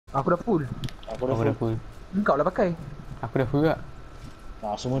Aku dah full. Aku dah Aku dah full. full. Engkau lah pakai. Aku dah full juga.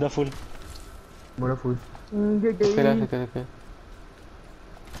 Semua dah full. Semua dah full. Circle lah, circle.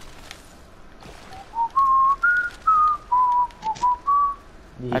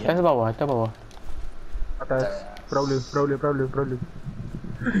 Atas bawah, atas bawah. Atas. Prowler.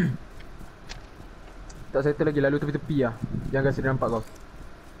 Tak settle lagi, lalu tepi-tepi lah. Jangan kasi dia nampak kau.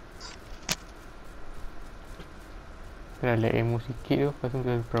 Dah lag ammo sikit tu, lepas tu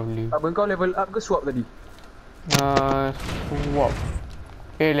kita probably Apa kau level up ke swap tadi? swap.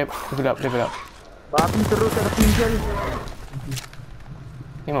 Level up. Babi terus kat tepi je.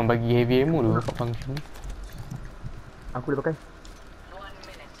 Memang bagi heavy ammo tu kat function. Aku boleh pakai.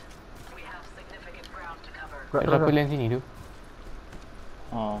 Tak ada apa land sini tu.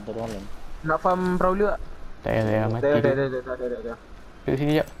 Tak ada orang. Nak farm prowler tak? Tak payah mati tu. Dah. Duduk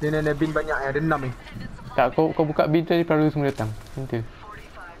sini jap. Ni bin banyak ada 6 ni. Tak, kau buka bin tadi perlu semua datang. Macam tu.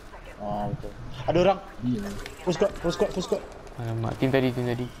 Betul. Ada orang. Full squad. Alamak, team tadi.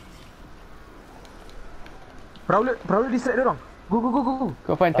 Prowler distract dia orang. Go.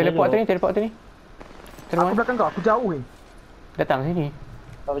 Kau find teleport tadi. Aku belakang kau, aku jauh ni. Datang sini.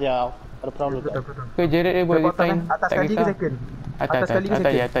 Tak jauh. Ada prowler tak? Ke Jared dia buat Teleport retain. atas Tak kali ke kisah. second? Atas kali ke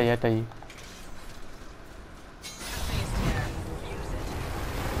second? atas.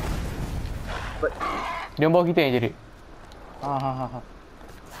 Dia bawa kita yang Jared.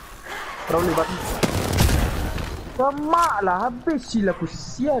 Prowler babi. Semak lah, habis sila aku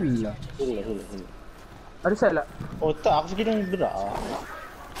sial lah. Hula. Ada sel tak? Tak, aku fikir dia berak.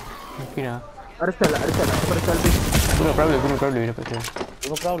 Mungkin lah. Ada sel tak? Aku ada sel lebih. Guna problem dapat tu.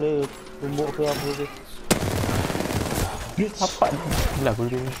 Tengok prowler. Tumbuk ke apa tu. Apa? Lah aku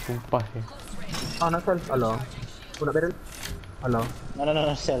ni sumpah je. Nak sel. Alah. Aku nak barrel. Alah.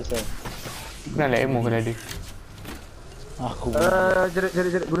 No, sel. Aku nak like ammo kalau ada. Aku.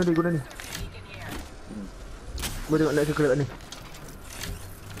 Jared. Guna ni. Gua tengok nak circle kat ni.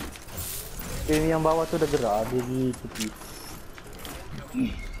 Ini yang bawah tu dah gerak. Dia di tepi.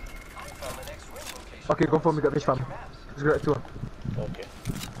 Okay, confirm dekat fish farm. Gerak tu lah. Okay.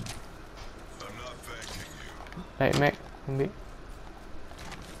 Light mag ambil.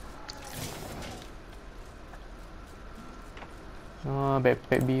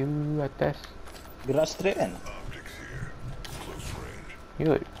 Backpack biru atas. Gerak straight kan?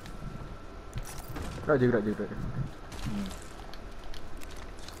 Yut. Gerak je.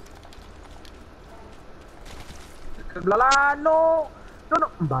 Sebelah lah, no.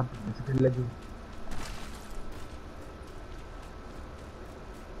 Babi, sekali lagi.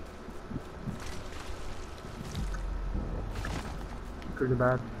 Kerja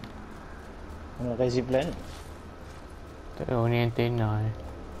babi. Nak pakai zipline? Tak tahu ni antena ni.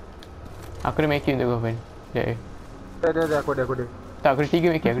 Aku dah make it untuk kau, Fan. Sekejap Dah, aku ada. Tak, aku ada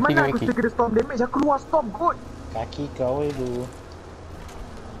 3 make it. Mana aku stick ada storm damage, aku keluar storm kot. Kaki kau itu.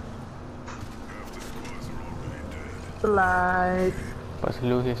 Slide. Nampak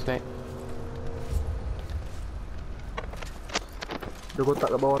slow saya slide. Ada kotak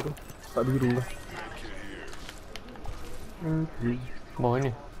kat bawah tu. Tak biru lah. Bawah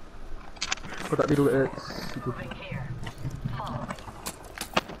ni. Kotak biru kat situ.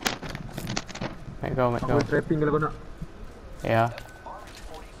 Mat kau. Aku trapping kalau kau nak. Ya.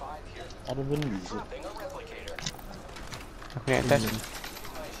 Ada benda je. Aku naik atas.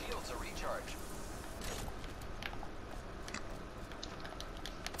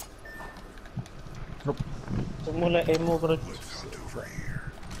 Semua lah ammo pada.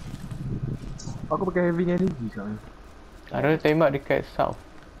 Aku pakai heavy energy sekarang. Ada tembak dekat south.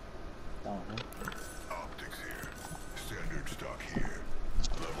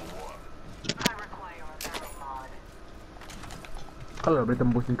 Kalau boleh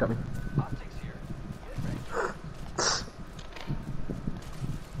tembus tingkat ni.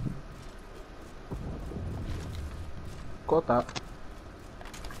 Kotak.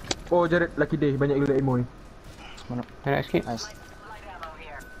 Oh, Jared, lucky day. Banyak gila ammo ni. Mana? Nak sikit. Nice.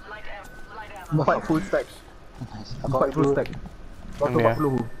 4 full stack. Nice. 4 full stack. Ambil lah.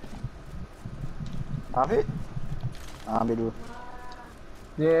 140. Ambil? Ambil dulu.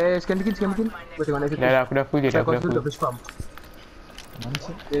 Scan bikin. Gua tengok next Dah, aku dah full je dah. Aku dah full. fish farm. Mana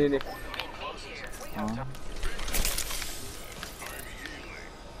sih? Ni.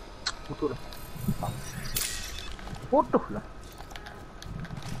 Bodoh lah.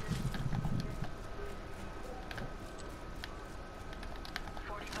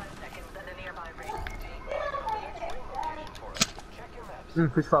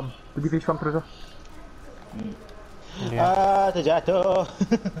 Fish farm. Pergi fish farm terus lah. Terjatuh.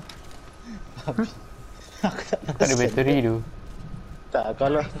 Aku tak Tak ada bateri tu. Tak,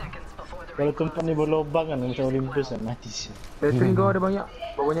 kalau tempat ni berlubang kan macam Olympus kan mati sih. Battery kau ada banyak.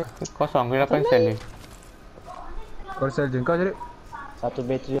 Pokoknya Kosong ke 8 sel ni? kau sel je kau jadi. Satu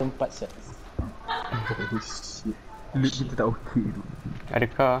bateri 4 set. Loot kita tak okey tu. Ada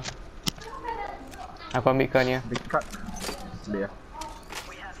car. Aku ambil car ni lah. Dekat. Boleh lah.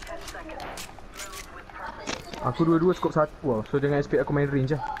 Aku dua-dua skop satu lah. So jangan expect aku main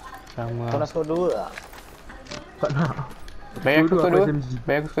range lah. Sama. Kau nak skor 2 tak? Tak nak. Bayar aku Dua-dua skor 2. SMG.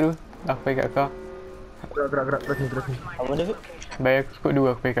 Bayar aku skor 2. Aku pergi kat car. Gerak. Terus ni. Apa benda tu? Bayar aku skor 2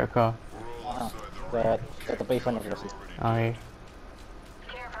 aku pergi kat car. Kat tempat Ivan aku rasa. Okay.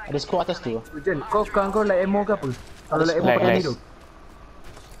 Ada skor atas tu. Jen, kau like ammo ke apa? Kalau like ammo Like, pakai like. ni tu.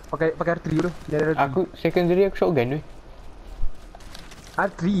 Pakai R3 tu. Dia ada R3. Aku secondary aku shotgun tu.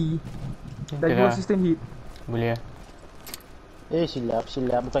 R3. Dah Okay dua lah. system hit. Boleh lah. Silap.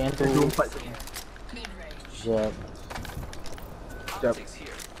 Bukan yang tu. 24 je. Sekejap. Sekejap.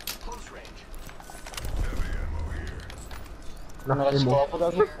 Nah, Nak ammo. skor apa kat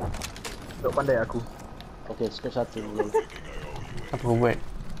aku? Tak pandai aku. Okay, skor 1 dulu. Apa kau buat?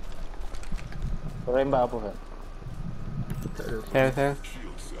 Kau rembak apa kan? Sel.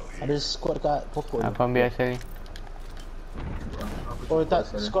 Ada squad kat pokok Aku ambil asal ni. Oh tak,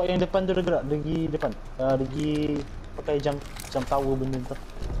 squad yang depan tu dah gerak. Pergi depan. Pergi pakai jam tower benda tu.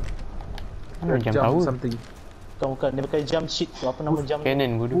 Mana jam Jump tahu? something. Bukan, dia pakai jump sheet tu. Apa nama jump?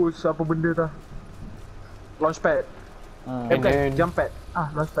 Cannon bodoh. Boost apa benda tah? Launchpad. Cannon. Bukan, jump pad.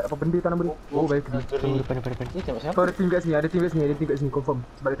 Launchpad apa benda tah nama dia? Oh, baik ni. Tu depan. Ni tembak siapa? Kau ada team kat sini, ada team kat sini confirm.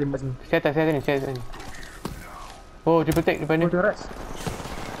 Sebab ada team kat sini. Saya atas ni. Oh, triple tag depan Oh, ni. tengok Raz.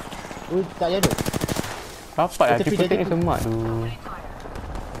 Oh, tak ada. Rapat lah, Dia tepi, triple dia tag ni tepi. semak tu.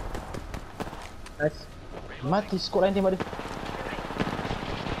 Nice. Mati squad lain tembak dia.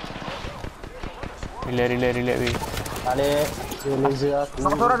 Relax weh. Balik. Dia laser aku.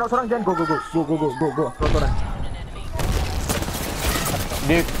 Nak seorang jangan go. Seorang.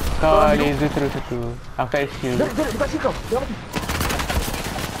 Dia kau laser terus aku. Aku tak ada skill. Dia dekat sini kau. Dia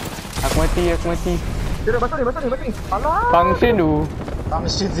mati. Aku mati. Dia dah batu ni. Alah. Function tu.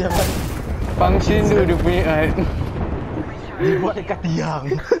 Function siapa? Function tu dia punya art. Dia buat dekat tiang.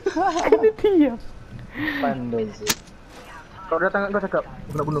 Kena tiap. Pandai je. Kau datang kat kau cakap.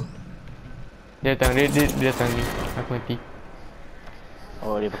 Aku nak bunuh. Dia datang ni. Aku mati.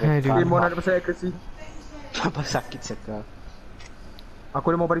 Oh, dia pakai Dia mau nak pasal accuracy. Apa sakit sekali. Aku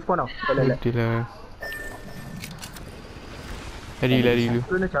dah mau balik spawn tau. Tak lelak. Betul lah. Lari dulu.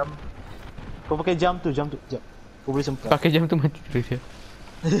 Tu macam. Kau pakai jam tu. Jap. Kau boleh sempat. Pakai jam tu mati terus ya.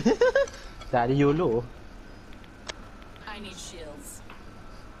 Tak ada YOLO. I need shields.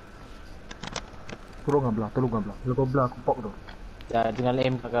 Tolong belah. Kalau kau belah aku pop tu. Ya, dengan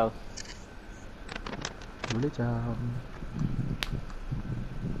aim kau. Boleh jam.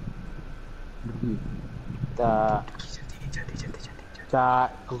 Pergi. Tak.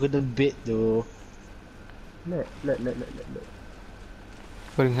 Tak, kau kena bait tu. Lek.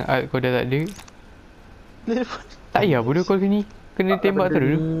 Kau dengan art kau dah tak ada. Tak payah bodoh kau sini. Kena tembak tu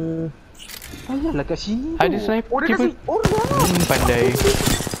dulu. Ayalah kat sini. Ada sniper. Oh, dia kasi. Oh, dah. Pandai.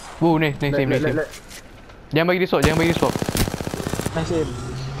 Wow, nice. Lek. Jangan bagi dia swap. Nice aim.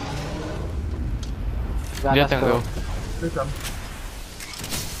 Dia datang kau. Macam.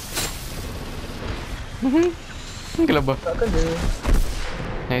 Kelabah. Takkan dia.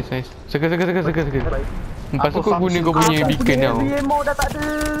 Nice. Seka. Lepas tu Aku kau guna function. kau punya beacon tau. Ammo dah tak ada.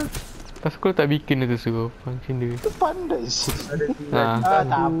 Lepas tu kau letak beacon tu suruh. Function dia. Tu pandai sih. Ada team Ha.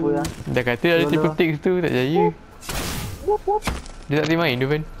 Tak apa lah. Dah kata ada triple tick tu tak jaya. Dia tak boleh main tu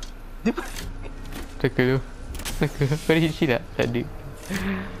kan. Seka tu. Kau ada hit shield tak? Tak ada.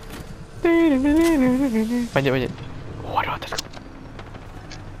 Panjat. Oh, ada atas kau.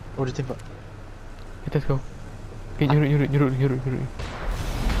 Oh, dia tembak. Atas kau. Nyurut.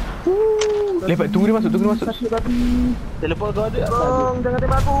 Lepas tunggu dia masuk. Teleport kau ada. Bang, jangan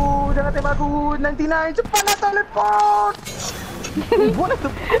tembak aku. 99 cepatlah teleport.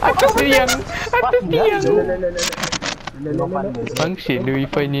 Atas tiang. Lek. Function dia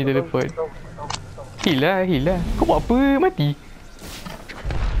wifi ni teleport. Heal lah. Kau buat apa? Mati.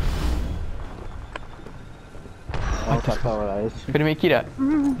 Oh, tak tahu lah. Kau ada make it tak?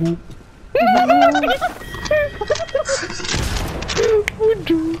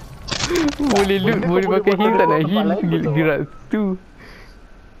 Bodoh. Boleh loot, boleh pakai heal tak nak heal. Gerak tu.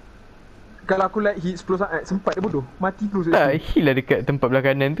 Kalau aku like hit 10 saat sempat dia bodoh. Mati terus. Tak, heal lah dekat tempat belah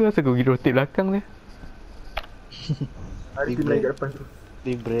kanan tu. Asal kau pergi rotate belakang dia. Ada team lain kat depan tu.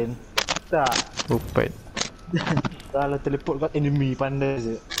 Di brain. Tak. Opat. Kalau teleport kau enemy pandai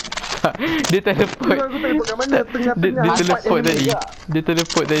je. Tak, dia teleport. Aku teleport kat mana? Tengah-tengah. Dia Empat teleport enemy tadi. juga. Dia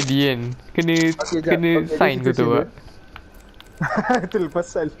teleport tadi kan. Kena Okey, jap. kena Okey, sign dia kau tahu tak? Itu lepas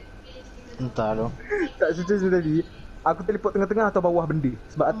pasal. Entah tu. Tak situasi tadi. Aku teleport tengah-tengah atau bawah benda.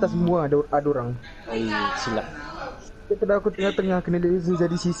 Sebab atas semua ada orang. Silap. Daripada aku tengah-tengah kena laser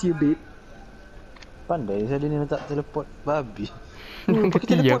jadi sisi bait. Pandai saya ni letak teleport babi. Nampak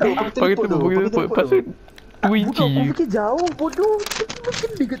Pakai tiang. teleport tu, Pakai pakai teleport. teleport Pasal Bukan, 2 inci aku je. fikir jauh bodoh. Mungkin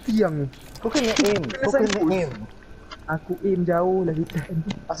dekat tiang. Kau kena aim. Kau kena aim. Aku aim jauh lah kita.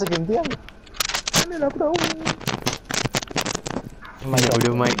 Asal gantian. Mana lah aku tahu. Banyak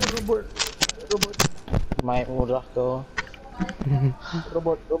bodoh mic. Robot. Mic murah tu.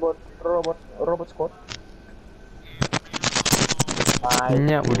 Robot squad.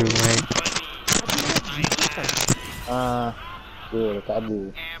 Banyak bodoh mic. Tak ada.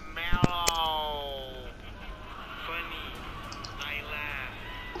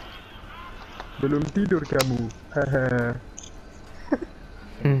 Belum tidur kamu. Haha.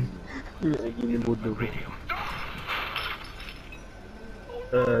 Lagi ni bodoh.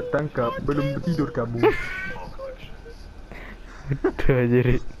 Tangkap, belum tidur kamu. Betul aja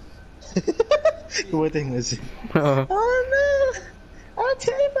Red. Kau tengok sih. Ha. Oh no! Oh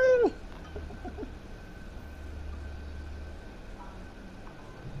terrible!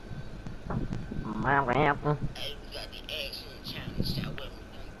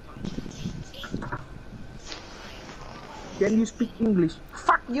 Can you speak English?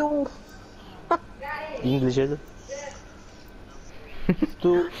 Fuck you! English aja.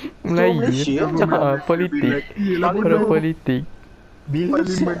 Tu Melayu. Malaysia cakap. Politik. Orang politik. Bila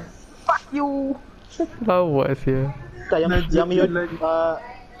Parlimen. Fuck you! Lawak sia. tak yang lagi.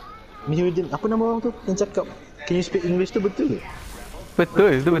 Mihudin, apa nama orang tu yang cakap can you speak English tu betul ke?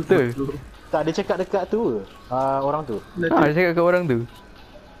 Betul, tu betul. Tak, dia cakap dekat tu orang tu. Ha, dia cakap kat orang tu.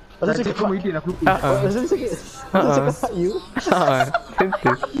 Lepas tu Cakap cakap Muhyiddin aku lupa. lepas tu cakap fuck you. Ha,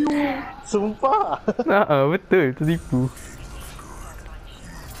 tentu. Sumpah. Ha, betul, tertipu.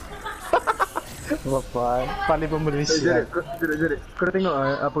 Bapak paling pemberisik. Jared. Kau dah tengok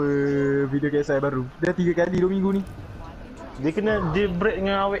apa video KSI baru? Dia 3 kali 2 minggu ni. Dia break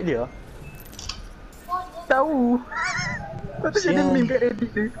dengan awet dia. Tahu. Lepas tu jadi Sial. meme kat Reddit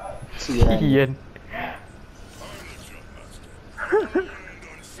dia. Sian. Ian.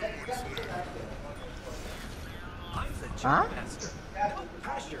 Ha?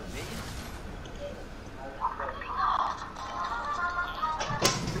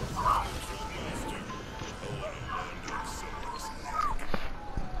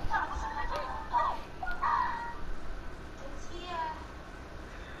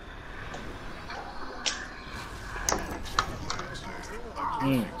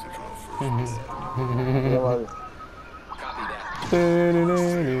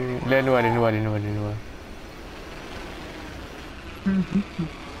 Dia luar.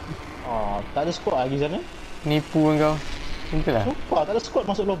 Oh, tak ada squad lagi sana. Nipu kau. Betul lah. Sumpah, tak ada squad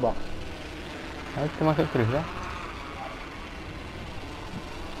masuk lubang. Kita masuk terus lah.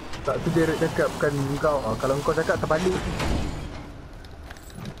 Tak tu Jared cakap bukan kau. Kalau kau cakap terbalik.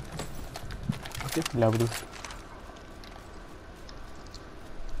 Belah tu.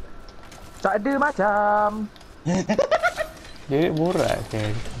 Tak ada macam. Dia borak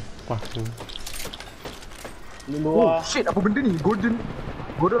kan. Wah tu. Di Oh luar. shit, apa benda ni? Golden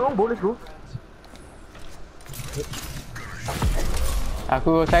long ball, let's go.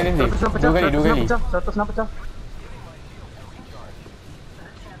 Aku silence dia. 2 kali. 100 pecah.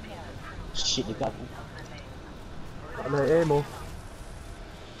 Shit dekat aku. Tak ada ammo.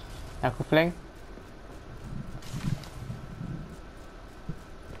 Aku flank.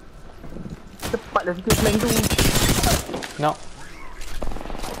 Cepatlah sikit flank tu. Knock.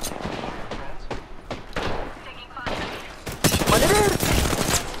 Mana dia?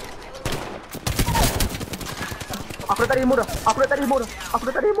 Aku dah tak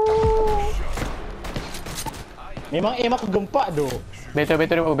ada ammo. Memang aim aku gempak tu. Battle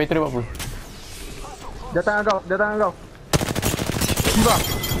 40. Datang kau. Tiba.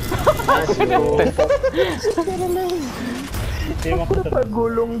 Aim Aku dapat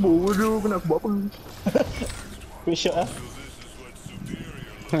golong bodoh. Kena aku buat apa? quick shot ah.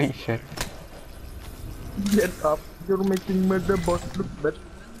 Click shot. Get up. You're making the boss look bad.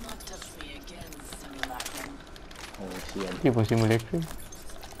 Touch me again, simulacrum. Oh, sian. Dia pun simulacrum.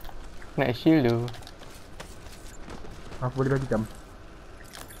 Nak shield tu. Aku boleh bagi jam.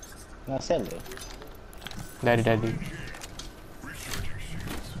 Nak sell ke? Dah ada.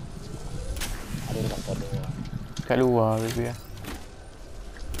 Ada dekat luar. Kat luar baby lah.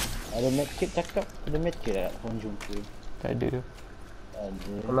 Ada medkit cakap. Ada medkit tak? Kau jumpa. Tak ada tu. Tak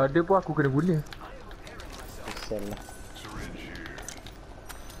Ada. Kalau ada pun aku kena guna. Sel lah.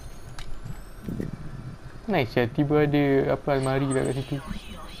 Nice lah, tiba ada apa almari lah kat situ.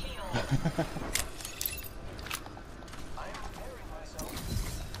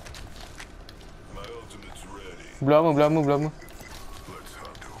 Belum lama.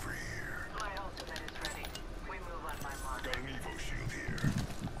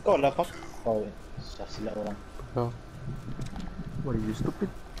 Kau lah pak. Kau dah silap orang. Oh. What are you stupid?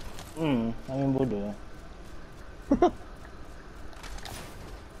 Main bodoh.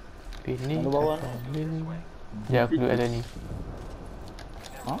 Pilih Mana bawah pilih. Ya, aku duduk atas ni.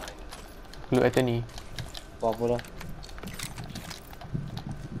 Ha? Aku duduk atas ni. Apa dah?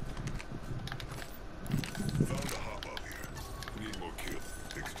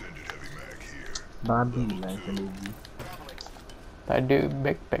 Babi lah macam lagi. Tak ada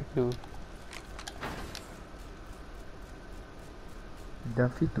backpack tu.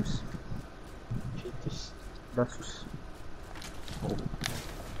 Dafitus. Citus. Dasus.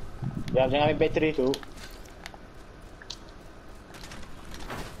 Ya, jangan ambil bateri tu.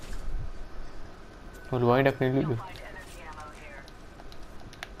 Oh, luar ni dah kena loot tu.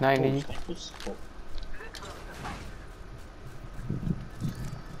 Naik ni. Citus.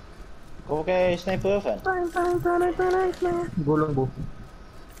 Kau pakai sniper kan? Golong bo.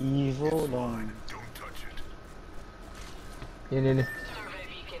 Evo long. Ni. Survey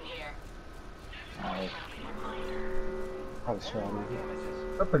beacon here. Ay. Harus suara.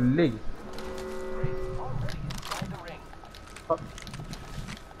 Apa leg?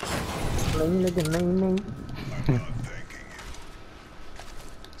 Lain lagi.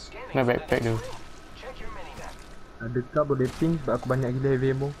 Nak backpack tu. Adakah boleh ping sebab aku banyak gila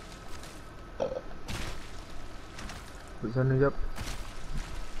heavy ammo. Duduk sana jap.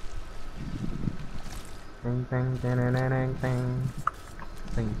 Teng.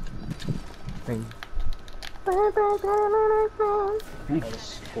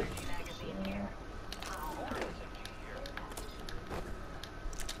 Harus scope.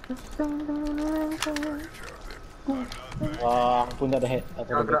 Wah, aku pun tak ada head atau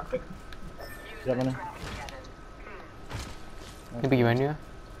ada Gerak. backpack. Sebelah mana? Ni pergi mana?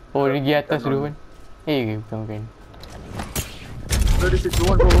 Oh, dia pergi atas dulu kan. Bukan. Ada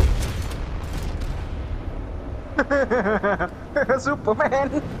situan bro.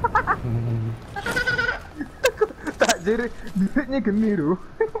 Superman. Tak jerit, jeritnya kena tu.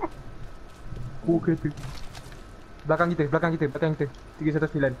 Oh kereta. Belakang kita.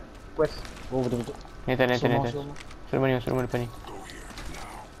 319. West. Oh, betul-betul. Ni atas. Semua. Suruh depan ni.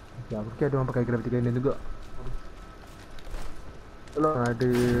 Ya, aku kira ada orang pakai gravity cannon juga. Tolong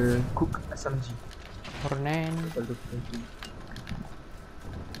ada Cook SMG. Hornen. Betul.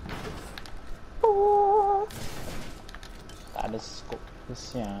 Tak ada scope.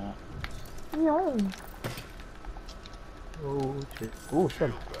 Kesian. Oh shit. Oh shell.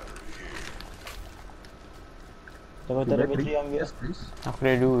 Kalau tak ada bateri ambil. Yes please. Aku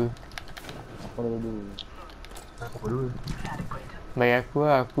dah 2. Aku ada dulu. Aku dulu. Bagi aku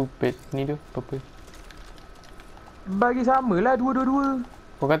lah, aku pet ni tu, purple. Bagi sama lah dua.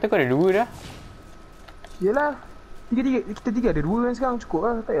 Kau kata kau ada 2 dah? Yelah. Kita tiga ada 2 kan sekarang cukup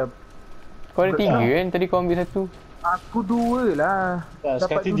lah. Tak payah. Kau ada 3 kan? Tadi kau ambil 1. Aku 2 lah. Tak,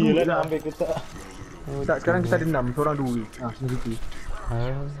 Dapat sekali tu dia dua lah nak ambil ke tak. Tak, sekarang kita ada 6. Seorang 2. Sini situ.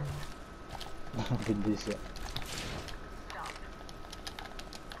 Gede siap.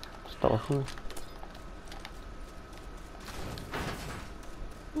 Stop aku.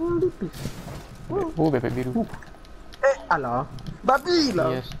 Oh, backpack biru. Alah. Babi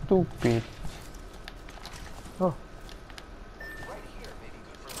lah. Ya, stupid. Oh.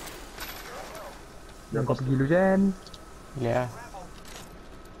 Jangan kau pergi dulu, Jen. Gila lah.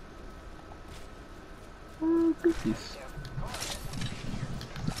 Pisis.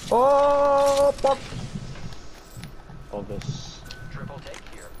 Oh, pop. Bagus.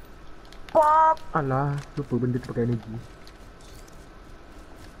 Pop. Alah, lupa benda tu pakai energy.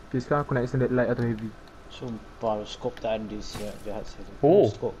 Okay, sekarang aku nak extended light atau heavy. Sumpah, scope tak ada siap. Jahat saya tu. Oh.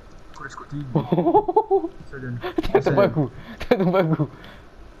 Scope. Aku dah skop 3. So, dan. Tak tempat aku.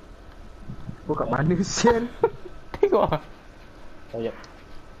 Kau kat mana, Sian? Tengok lah. Oh, ya.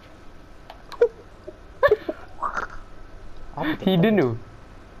 Apa tu? Hidden tu.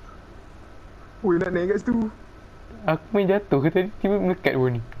 Ui, nak naik kat situ. Aku main jatuh ke tadi tiba melekat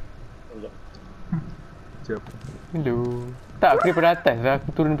bawah ni. Oh, ya. Sekejap. Hello. Tak, aku daripada atas lah.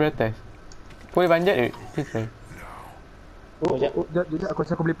 Aku turun daripada atas. Boleh panjat ke? Kita try. Oh, jap. jap. Aku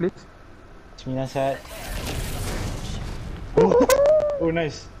rasa aku boleh play. 9 saat. Oh,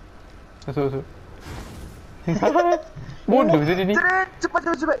 nice. Masuk. Bodoh tadi ni. Cepat.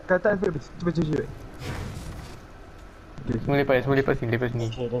 Kataan habis. Cepat. Semua lepas sini.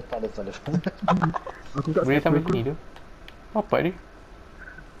 Okay, depan. Aku kat Boleh step sampai aku. sini tu. Apa dia?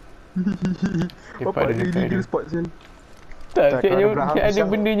 Bapak dia illegal spot sini. Tak, Tak, siap kalau nyuruk, ada siap ada belah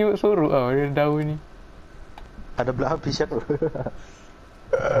benda nyuruk sorok tau, ada daun ni. Ada belah habis tu.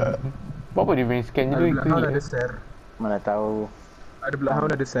 Buat apa dia main scan je Ada tu, belah haun ada klik. share. Mana tahu. Ada belah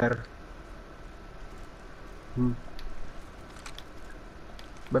haun ada share.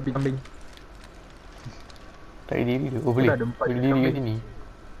 Babi kambing. Tak ada diri tu. Oh boleh, ada empat boleh je diri kat kambing. sini.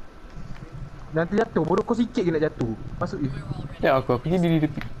 Nanti jatuh, bodoh kau sikit je nak jatuh. Masuk je. Ya aku je diri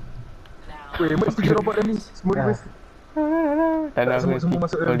tepi. Now, Weh, mesti 3 robot dah ni. Semua reverse. Tak nak semua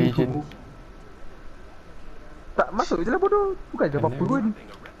masuk dalam collision. biku. Tak masuk je lah bodoh. Bukan je apa-apa pun.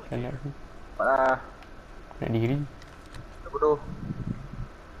 Tak nak aku. Apalah. Nak diri. Tak bodoh.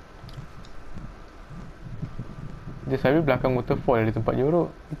 Dia selalu belakang waterfall ada tempat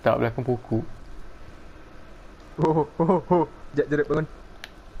jorok. Tak belakang pokok. Oh. Jap bangun.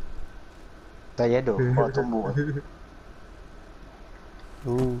 Tak ya doh. Oh, tumbuh.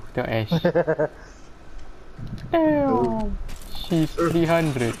 Tengok Ash. Damn. She's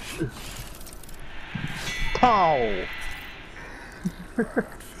 300. Pow.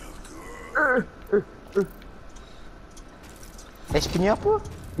 HP ni apa?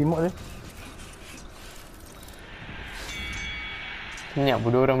 Remote dia. Senyap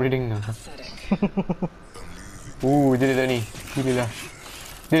bodoh orang boleh dengar. pathetic. Dia datang ni. Gila lah.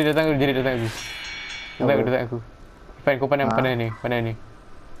 Dia datang aku. Datang aku. Fan kau pandang ni. Pandang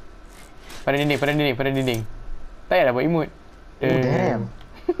dinding. Tak payahlah buat emote. Oh damn.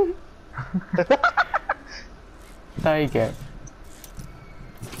 Tiger.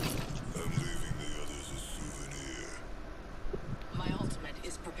 My ultimate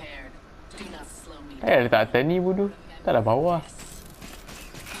is prepared. Do not slow me. Tak payah letak atas ni bodoh. Tak lah bawah.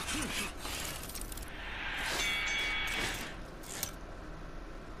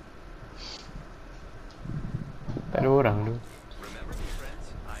 Tak ada orang tu. Remember,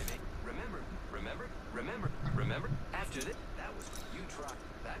 friends, I make remember, after this, that was, you try,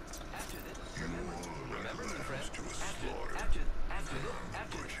 that, after this, remember, my friends,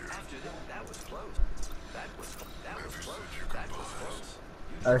 after this, that was close,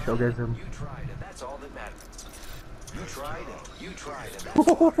 Ash orgasm. you tried, and that's all that matters, you tried, and that's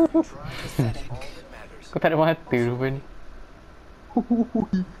all that matters. Kau tak ada mata rupa ni.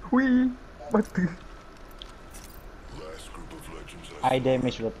 Wih, mati. Eye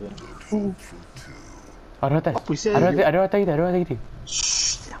damage berapa? Ada atas. Apa sih? Ada atas kita.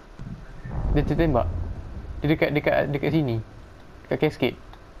 Dia tertembak. Dia dekat sini. Dekat cascade.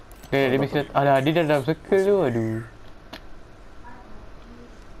 Dia mesti alah dia dah dalam circle tu. Aduh.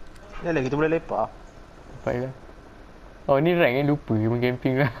 Ya lah, kita boleh lepak. Baiklah. Oh ni rank lupa main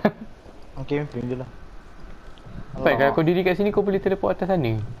camping lah. Camping je lah. Baik kalau kau diri kat sini kau boleh teleport atas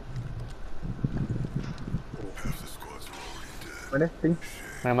sana. Mana? Ting.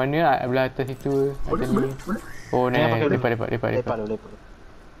 Mana-mana belah atas itu. Atas ni. Boleh. Oh ni Kenapa kau lepak. Lepak.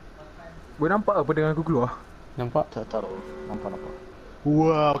 Boleh nampak apa dengan aku keluar? Nampak? Tak tahu. Nampak.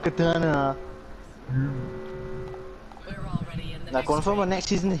 Wow, ketana. We're already in the Nak next confirm ring. next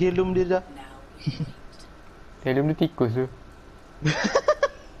season heirloom dia dah. Now we wait. Helm dia tikus tu.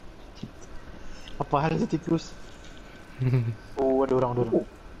 Apa hal tu tikus? Oh, ada orang.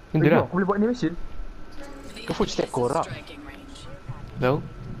 Ni dah. Aku boleh buat animation. Ke footstep korak? Striking range. Tahu?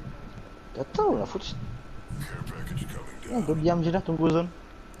 Tak tahu lah footstep. Kau diam je dah tunggu zone.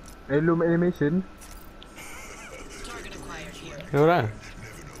 Hello animation. Target acquired here. Ada orang.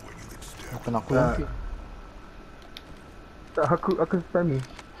 Bukan aku nanti. Tak, aku spam ni.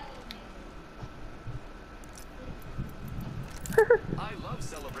 I love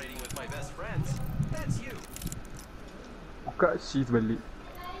celebrating with my best friends, that's you. Buka shift balik.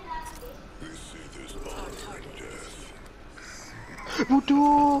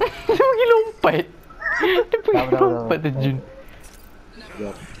 Bodoh. Dia pergi lompat. Dia pergi Dah. lompat terjun.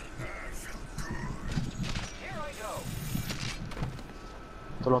 Biar.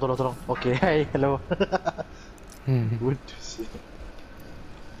 Tolong. Okay, hi, hello. Bodoh sih.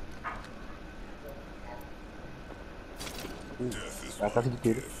 Atas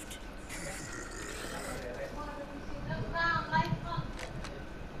gitu.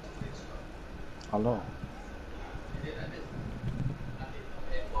 Halo.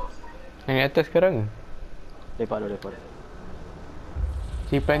 Yang atas sekarang. Lepak.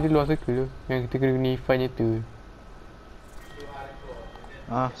 Cipan tu luar circle tu. Yang kita kena Ifan je tu.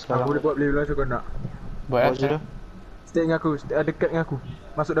 Aku Sekarang boleh buat play langsung kau nak. Buat buat je apa? dah. Stay dengan aku, dekat dengan aku.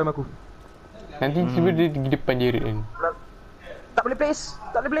 Masuk dalam aku. Nanti tiba dia di depan Jared kan. Tak boleh place.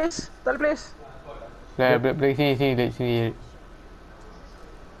 Tak boleh place. Tak boleh place. Lah, belakang sini Jared.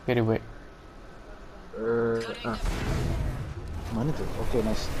 Biar dia buat. Mana tu? Okay,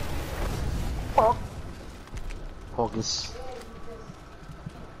 nice. Pop. Hoggies.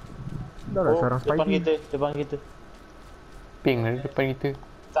 Dah lah sarang Spidey. Depan kita. Ping lah depan kita.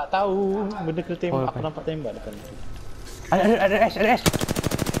 Tak tahu benda kena tembak. Oh, Aku nampak tembak depan. Ada S.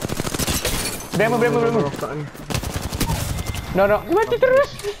 Berapa. Rosak ni. No. Mati terus.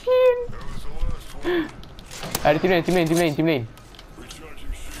 Miskin. Ada tim lain.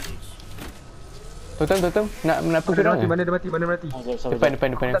 Totem. Nak push orang ke? Mana dia mati. Depan.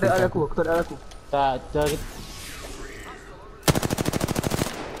 Tak ada arah aku. Tak,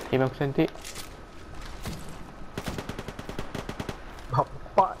 Memang aku cantik.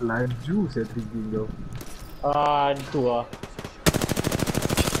 Bapak laju saya triggering kau. itu lah.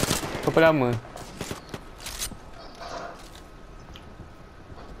 Berapa lama?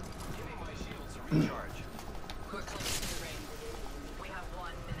 We're close to the ring. We have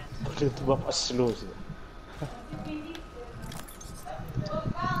 1 minute. Benda tu bapak slow je.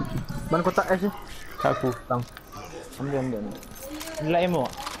 Mana kotak S ni? Kat aku. Tang. Ambil. Ni lah ammo.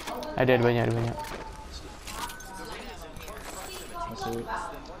 Ada banyak. Masuk.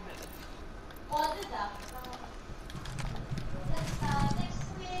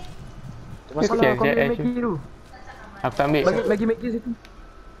 Masalah kau Kesian, ambil Ash. Maggie tu. Aku tak ambil. Bagi Maggie situ.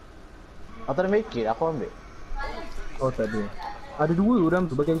 Aku tak ada make it, aku ambil. Oh tak ada. Ada 2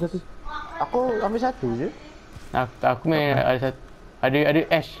 orang tu bagi aku 1. Aku ambil satu je. Aku main ada satu. Ada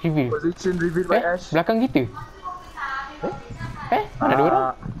Ash reveal. Position reveal by Ash. Belakang kita. Mana ada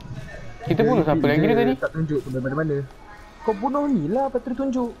orang? Kita bunuh siapa lagi dia tadi? Tak tunjuk tu mana-mana. Kau bunuh ni lah patut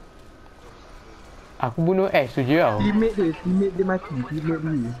tunjuk. Aku bunuh Ash tu je tau. Teammate dia mati. Teammate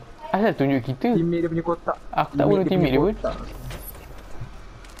dia. Asal tunjuk kita? Teammate dia punya kotak. Aku tak bunuh teammate dia pun.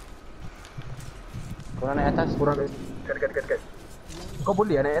 Kau nak naik atas? Kurang dekat. Kau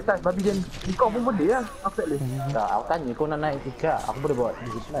boleh lah naik atas babi Jen. Kau pun boleh lah. Aku tak boleh. Tak, aku tanya kau nak naik tiga. Aku boleh buat di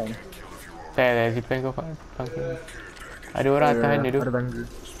zipline. Tak, zipline kau pakai. Ada orang tahan dia tu. Ada tangga.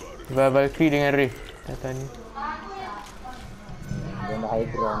 Valkyrie dengan Ray. Tahan ni. Dia nak high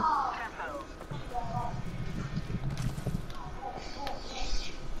ground.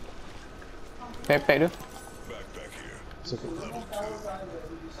 Backpack tu.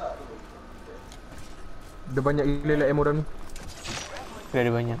 Dia banyak gila lah ammo dalam ni. Dah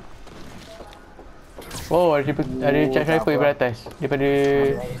ada banyak. Oh, ada charge rifle daripada atas. Daripada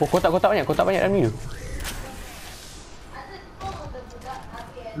kotak banyak dalam ni tu.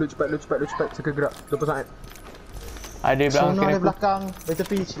 Lu cepat. Suka gerak. 20 saat. Ada belakang Sono kiri dari aku. belakang. Dari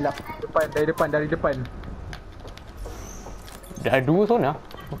tepi silap. Dari depan. Ada 2 zona.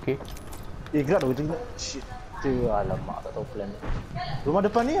 Okey. Gerak tu tengok. Shit. Alamak, tak tahu plan. Rumah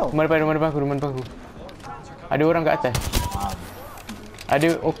depan ni tau. Rumah depan aku. Ada orang kat atas.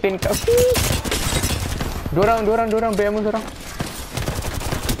 Ada Octane kat aku. Dua orang beri ammo seorang.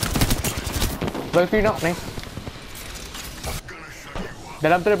 Valkyrie knock, nice.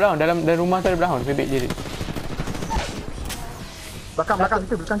 Dalam tu ada belakang, dalam rumah tu ada belakang. Bebek je dia. Belakang kita.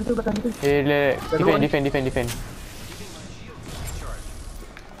 Defend.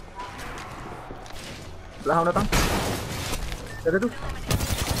 Belakang datang. Ada tu.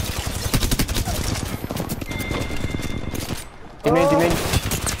 Team main.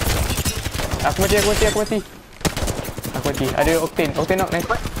 Aku mati. Ada Octane knock, nice.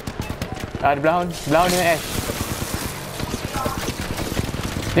 Ada belakang dengan Ash.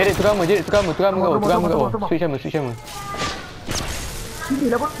 Jared, tukar kau. Switch sama.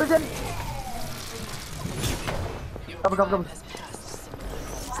 Sini lah pun Jen. Kamu.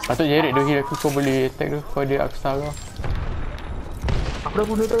 Patut Jared dia heal aku, kau boleh attack tu. Kau ada Aksa kau. Aku dah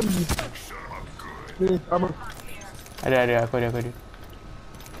bunuh tadi. Ni, apa? Ada, aku ada.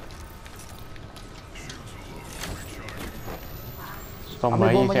 Kau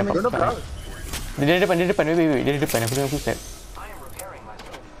main siapa? Dia di depan, wait. Dia di depan, aku tengok footstep.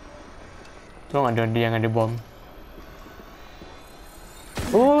 Tolong ada dia yang ada bom.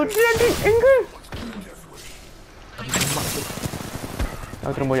 Oh, dia ada angle.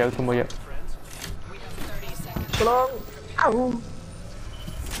 Aku terboyak. Tolong. Au.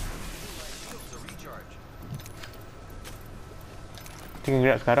 Tengah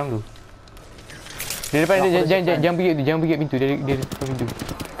gerak sekarang tu. Dia depan dia, jangan pergi pintu. Dia depan pintu.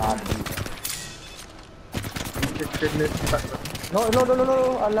 No.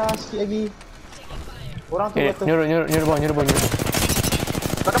 Alah, sikit lagi. Orang tu betul. Nyuruh bawah.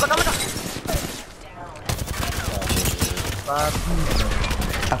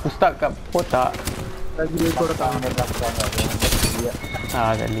 Belakang. Aku stuck kat kotak. Lagi kau datang.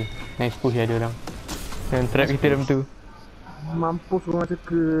 Ah, tak boleh. Nice push ada orang. Yang trap kita dalam tu. Mampus orang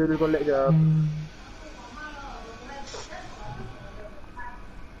circle collect jap.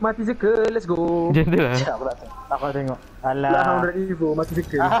 Mati circle, let's go. Macam tu lah. Sekejap aku tak tengok. Aku tak tengok. Lah Alah. 100 evo mati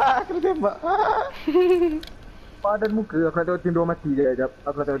circle. Aku tembak. Padan muka, aku nak tengok tim 2 mati jap.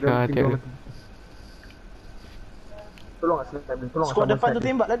 Aku nak tengok Ah, tim tak 2 ada. mati. Tolong lah snap ni, tolong lah. Squad sama depan tu snap ni.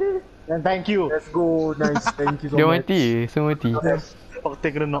 tembak lah dia. Dan thank you. Let's go, nice, thank you so Dia much. mati. Semua mati. Octane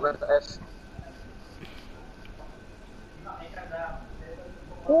kena knock.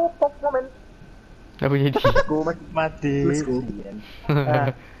 Oh, pop moment. Apa jadi? Go mati. Mati. Let's go.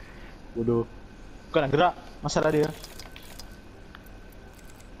 Bodoh. Kau nak gerak. Masalah dia.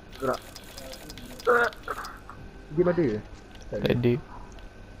 Gerak. Game ada ke? Tak ada.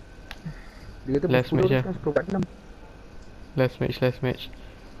 Dia kata Last match lah. 10 Last match.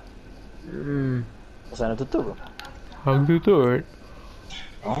 Pasal nak tutup. Hang tutup.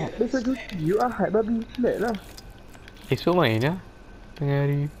 Oh. Besok cuti, you Ahad babi. Relax lah. Esok main lah. Tengah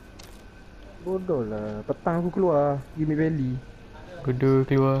hari. Bodoh lah. Petang aku keluar. Gimme Valley. Bodoh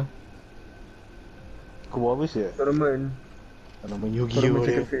keluar. Kau buat apa sih? Tournament. Kalau main Yu-Gi-Oh Tournament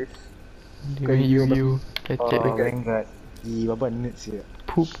dia. second phase. Dia main Yu-Gi-Oh. Cacat Oh, dekat Vanguard. Baba nerd sih.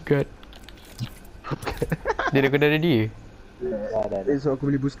 Poop God. Dia dah kena ada dia. Dah. Esok aku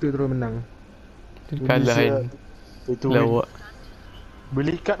beli booster terus menang. Kalah kan. Itu Lawak.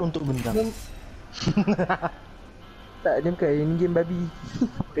 beli kad untuk menang. Tak, dia bukan in game babi.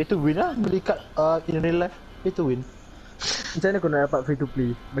 Pay to win lah. Beli kad in real life. Pay to win. Macam mana kau nak dapat free to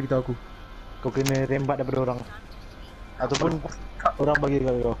play? Bagi tahu aku. Kau kena rembat daripada orang. Ataupun orang bagi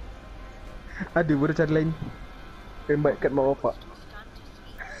kau. Ada pun cara lain. Rembat kad mak bapak.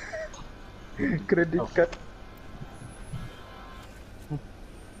 Credit card.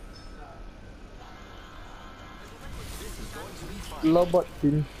 Lobot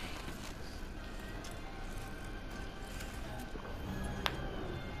pin.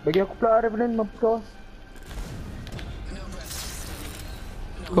 Bagi aku pula Revenant mampu kau.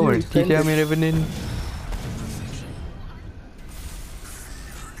 Kau mati dia main Revenant.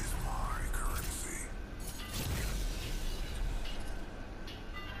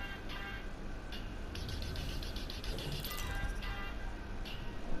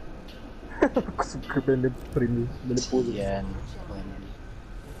 Aku suka benda print ni. Benda pose. Yan.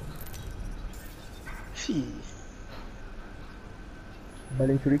 Si.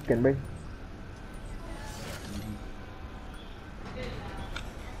 Baling shuriken bang.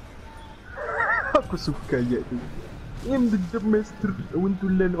 Aku suka ayat tu. I'm the jump master. I want to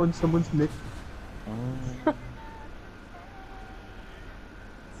land on someone's neck.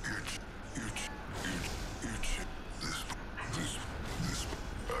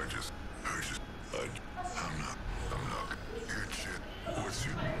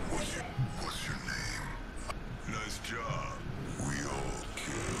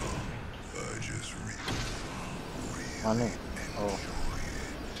 Mana? Oh.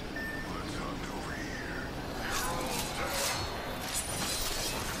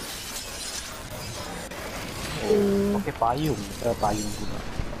 Oh, pakai payung. Payung pula.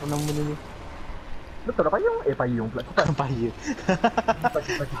 Apa nama benda ni? Betul lah payung? Payung pula. Payung.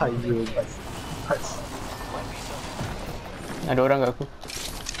 Payung. Ada orang kat aku.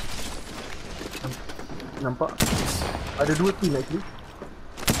 Nampak? Ada dua team actually.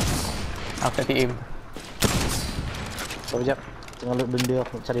 Aku tak aim. Sekejap. Tengah load benda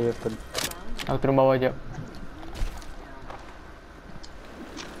aku nak cari weapon. Aku turun bawah jap.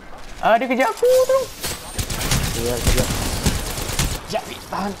 Ah, dia kejar aku tu. Sekejap. Sekejap,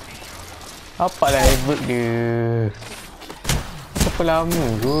 tahan. Apalah level dia. Apa lama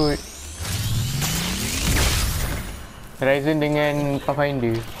kot. Ryzen dengan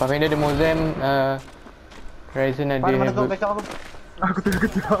Pathfinder. Pathfinder ada Mozam, Ryzen ada Mana kau Havoc. backup aku? Aku tengah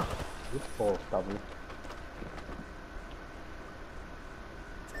kejar. Oh, tak boleh.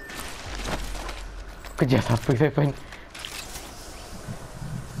 Kejar siapa Seven?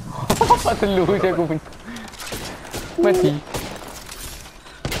 Apa telur je aku pun. Mati.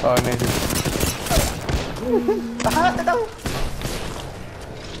 Oh, nice. Tak tahu.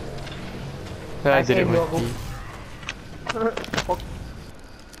 Saja dia Nice, mati.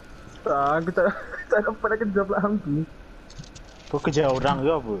 Aku tak dapat nak kejar pula hang tu. Kau kejar orang ke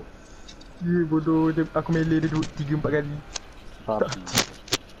apa? Ya bodoh, aku melee dia 3-4 kali. Rapi.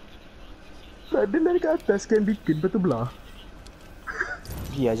 Tak ada lah dekat atas kan beacon, lepas tu belah.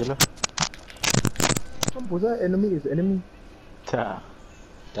 Pergi aje lah. Mampus lah, enemy is enemy. Tak.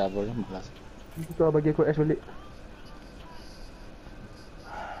 Tak boleh malas. Itu lah bagi aku Ash balik.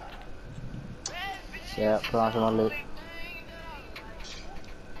 Siap, perang sama Malik.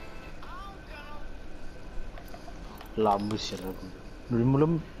 Lama sih aku.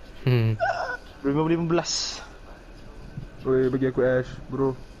 Belum Hmm. 2015. Woi, bagi aku Ash,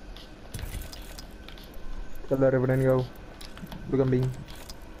 bro. Salah Revenant kau. Lu kambing.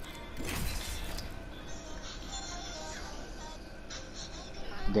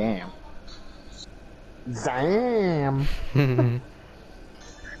 Damn. Zam.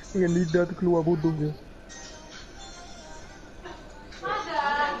 Dengan lidah tu keluar bodoh je.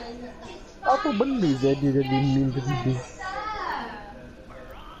 Apa benda jadi meme tiba-tiba?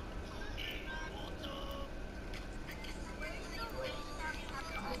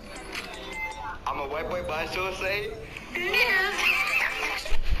 I'm a white boy, but I still say.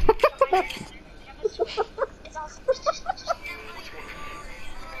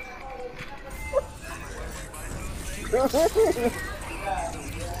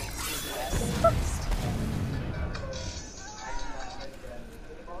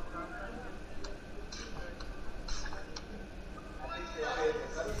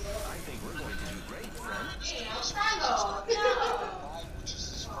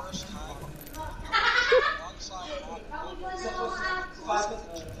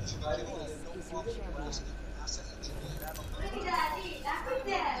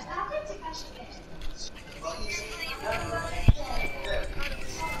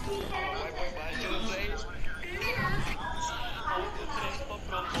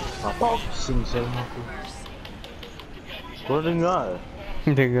 Apa pusing saya aku. Kau dengar?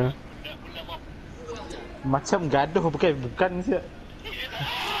 Dengar. Macam gaduh bukan siap.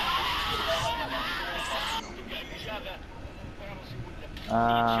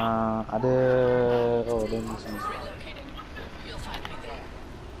 Ada ada di sini.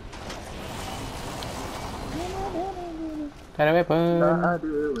 Tak ada weapon.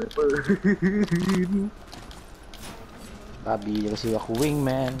 ada weapon. Babi dia kasi aku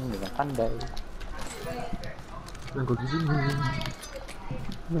wingman dengan pandai. Dan kau di sini.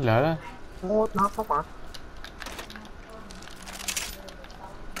 Belah lah. Oh, kenapa mah?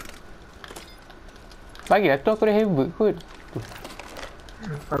 Bagilah tu aku dah hebat kot.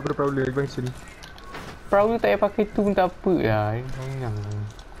 Aku dah prowler expansion. Perahu tak payah pakai tu pun tak apa lah. Jangan.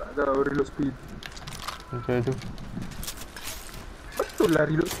 Tak ada reload speed. Macam tu. Betul lah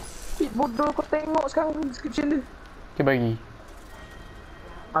reload speed. Bodoh kau tengok sekarang description dia. Okay, bagi.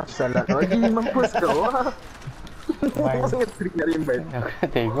 Asal lah kau lagi mampus kau lah. Kau sangat strict nak invite. Aku nak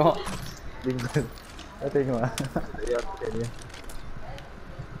tengok. Wingman. Kau tengok ah. Ya, okay dia.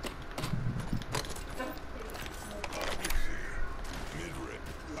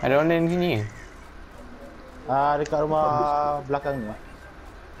 Ada orang lain sini ke? Dekat rumah belakang ni.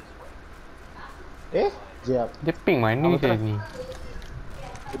 Jap. Dia ping mana Apa saya tak? ni?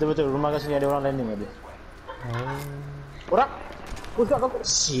 Betul rumah kat sini ada orang landing ada. Orang. Pusat kau.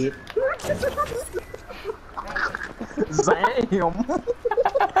 Shit. Zam.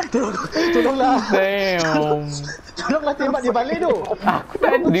 Tolonglah. Damn. Tolonglah tembak dia balik tu. Aku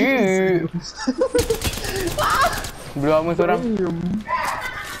tak ada. Belum lama seorang.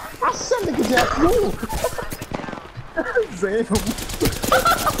 Asal dia kejar aku. Zam.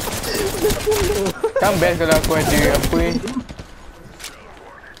 Kan best kalau aku ada apa ni.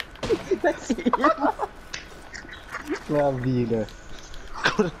 Babi dah.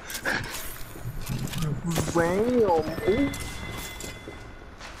 Zam.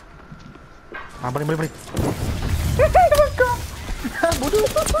 Balik.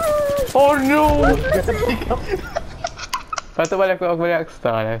 Oh no. Patut balik aku balik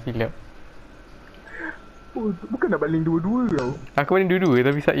Akstar lah silap. Oh, bukan nak baling dua-dua kau. Aku paling dua-dua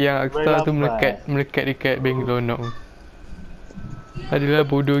tapi yang Akstar tu Lambat. melekat dekat Bangalore knock. Adalah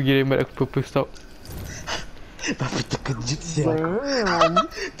bodoh gila buat aku purple stop. Tapi terkejut siap.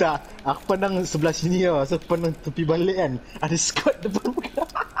 Tak, aku pandang sebelah sini tau. So aku pandang tepi balik kan. Ada squad depan muka.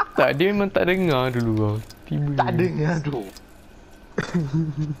 Tak, dia memang tak dengar dulu kau. Tiba. Tak dengar tu.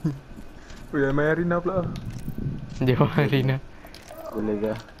 Oh, main arena pula. Dia orang Arena. Boleh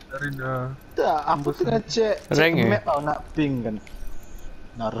ke? Arena. Tak, aku tengah check Rank ke? map tau nak ping kan.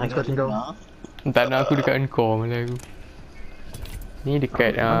 Nak rank Kau tinggal. nak. Tak nak aku dekat encore malah aku. Ni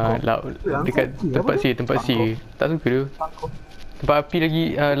dekat dekat tempat C. Tak suka tu. Tempat api lagi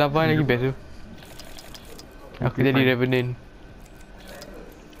lava lagi best tu. Aku Okay, jadi fine. Revenant.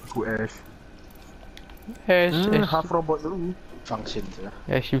 Aku Ash. Ash Half robot dulu. Function tu lah.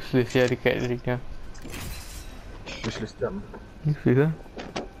 Ash useless ya dekat Arena. Wishlist jam. Useless lah.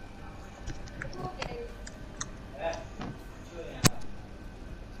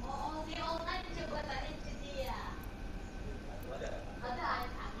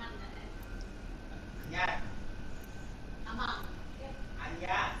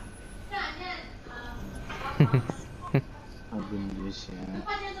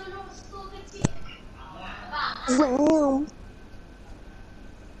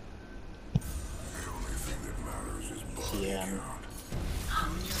 Sian.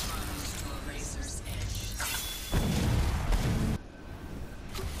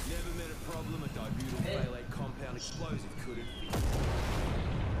 Never met a problem a dibutyl phthalate compound explosive couldn't fix.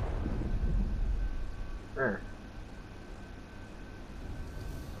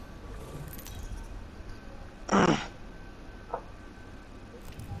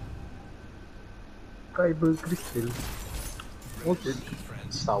 Kyber Crystal. Okay.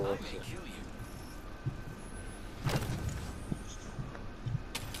 Star Wars.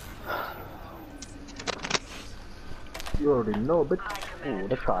 You already know, but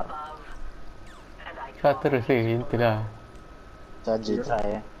The car. Shot terus itu lah. Saja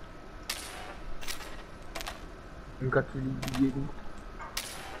try eh. kaki gigi ni.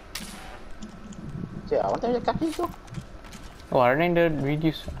 Cik, awak tak ada kaki tu? Oh, Arna dah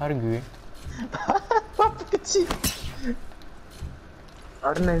reduce harga. Apa kecil?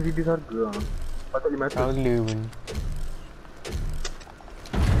 Arna yang video harga lah. Patut 500. Taula pun.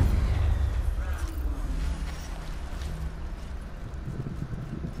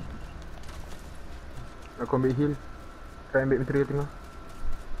 Aku ambil heal. Try ambil material tengah.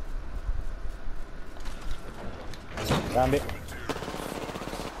 Dah ambil.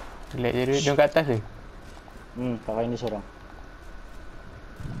 Relax je dia. Dia kat atas ke? Pakai ini seorang.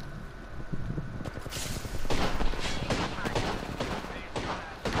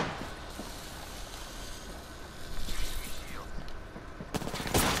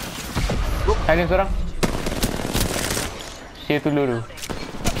 Ada seorang. Share tu dulu.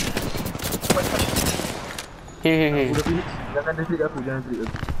 Hei. Udah pilih. Jangan dia trik aku. Jangan trik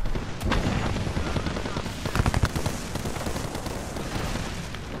aku.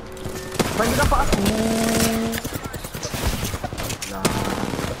 Panggil dapat aku. Nah,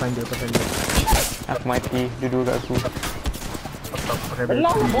 pasang dia. Aku mati. Duduk kat aku.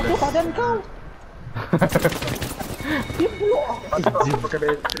 Belah bodoh badan kau. Patut pakai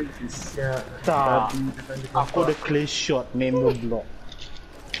battery sis. Ya. Tak. Aku ada clay shot member block.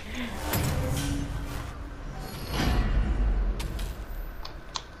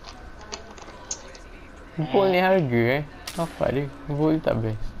 Volt ni harga Apa dia? Volt tak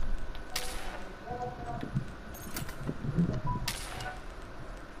best.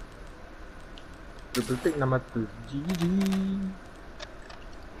 Triple take 600. GG.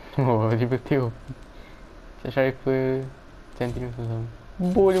 Oh, triple take. Sniper Sentinel sama.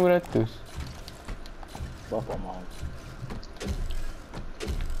 Bol 500. Berapa mau?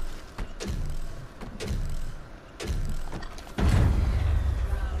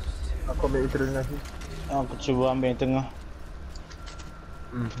 Aku ambil trail lagi. Aku cuba ambil yang tengah.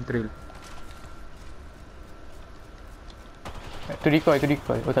 Trail. Tu decoy.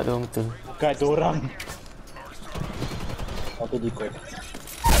 Oh tak tahu betul. Bukan tu orang. Aku decoy.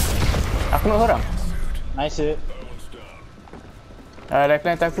 Aku nak orang. Nice.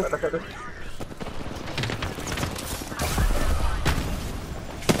 Lifeline atas aku. Dekat tu.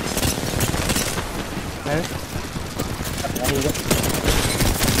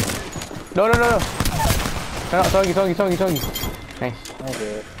 No. Tak, sorry. Nice.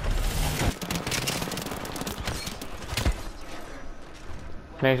 Okay.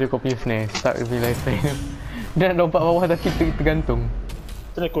 Nice kau punya snare. Start with lifeline. Dia nak lompat bawah tapi tergantung.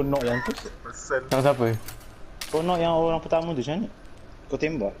 Macam mana kau knock yang tu? Nak siapa? Kau knock yang orang pertama tu macam mana? Kau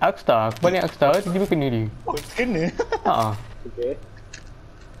tembak? Arkstar. Aku balik Arkstar tiba-tiba kena dia. Oh, kena? Haa. Okay.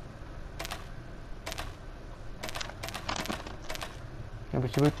 Nak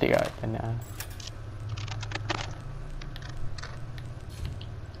cuba take lah. Tak nak lah.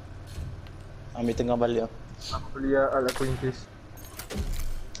 Ambil tengah balik lah. Aku beli alat aku in case.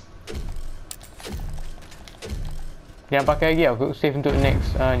 Jangan pakai lagi lah. Aku save untuk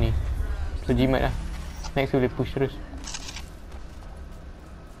next ni. So jimat lah. Next boleh push terus.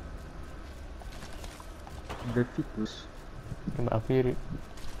 The Fitus. Nampak apa je.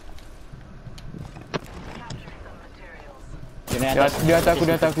 Dia atas aku.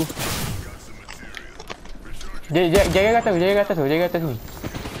 Jaga kat atas ni.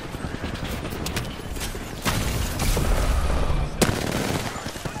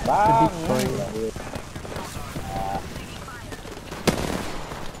 Bang!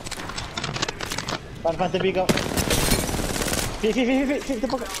 Pan tepi kau. Fit tepi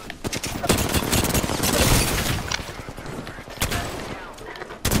kau.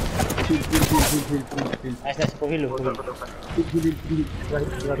 Heal. Nice, kau heal. Heal.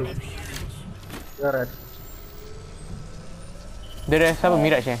 Garat. Dia dah siapa?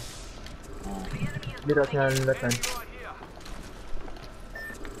 Mirage Mirage yang datang.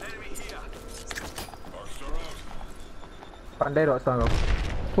 Pandai Rockstar kau.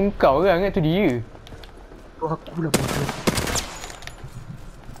 Tu kau kan, ingat tu dia. Tu aku lah bodoh.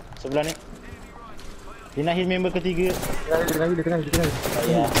 Sebelah ni. Dia nak heal member ketiga. Tengah.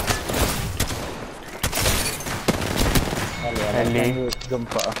 Ya. Alih.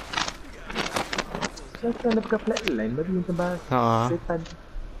 Gempak ah. Saya kan ada pakai flatline baru macam bahas. Ha. Setan.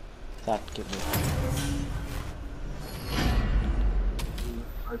 Sakit ni.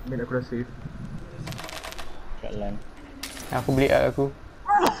 Ultimate aku dah save. Kat line. Aku beli aku.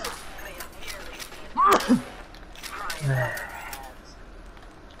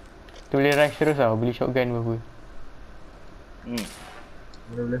 Tu boleh rush terus tau, beli shotgun apa.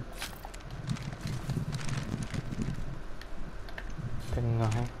 Boleh. Tengah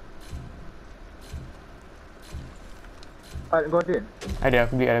Guardian. Ada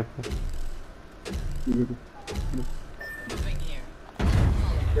aku beli aku. Ya. Moving here.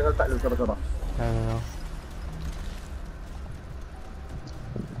 Jangan tak lu sabar.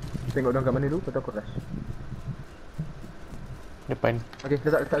 Tengok dong kat mana dulu, patut aku rush. Depan. Okey,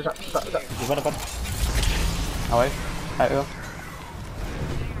 tak. Depan. Awal. Ayat kau.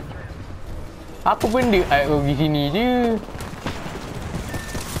 Apa benda ayat kau pergi sini je?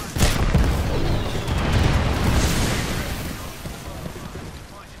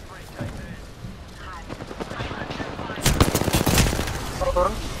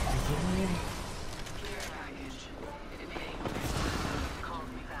 Orang.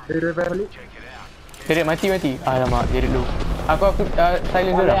 Revive balik. Derek mati. Alamak, Derek dulu. Aku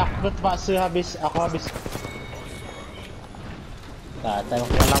silent dia dah. Aku terpaksa habis. Aku habis. Tak,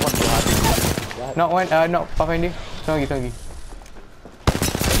 tengok yang lawan tu habis. Knock one, knock Pathfinder. Seorang lagi.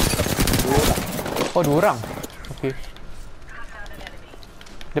 Oh, 2 orang. Okay.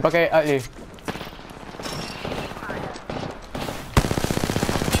 Dia pakai ult dia.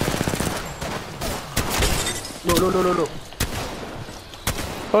 Low.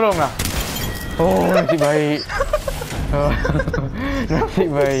 Tolonglah. Oh, nasib baik. Oh,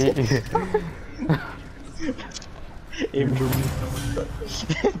 nasib baik. Belum.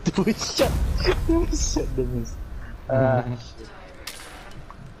 Tu shot dia miss.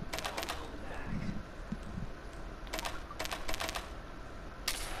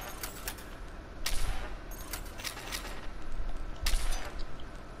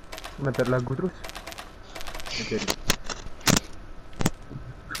 Bentar lagu terus. Okay.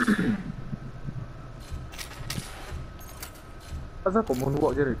 Asal kau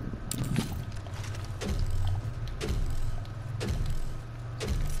moonwalk je?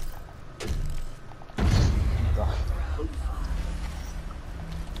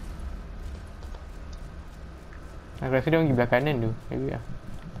 Aku rasa dia orang pergi belah kanan tu. Maybe lah.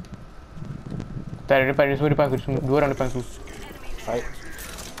 Tak ada depan, dia semua depan aku. 2 orang depan aku. Baik.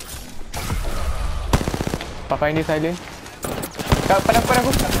 Pathfinder silent. Kat depan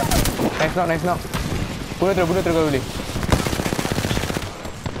aku. Nice knock. Bunuh terus kalau boleh.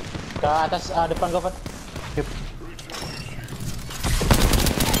 Ke atas depan kau Fat. Yep.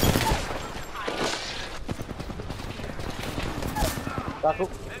 Aku.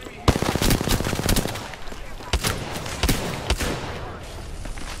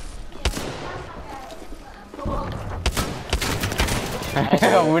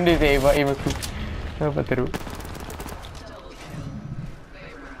 Kau benda saya buat aim aku. Apa teruk.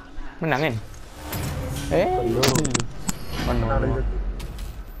 Menang kan? Oh no.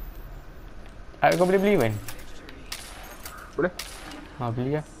 Kau boleh beli kan? Boleh?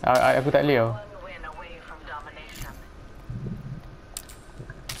 Beli lah. Aku tak boleh tau. Win away from domination.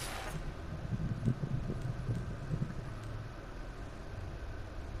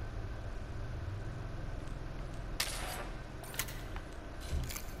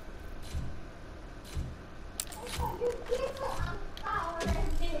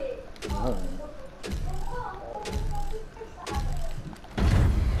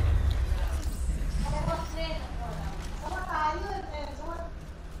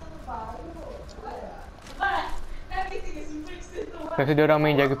 Rasa dia orang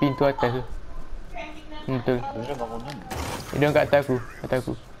main jaga pintu atas tu. Betul. Dia bangunan. Dia orang kat atas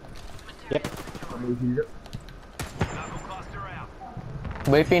aku. Yep. Boleh heal.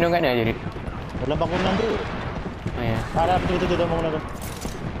 Berping dia orang kat mana je, Rik? Dalam bangunan tu. Ya. Ada betul dalam bangunan tu.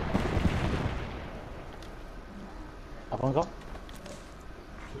 Apa kau?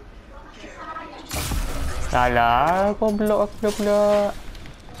 Salah, kau block aku dah pula.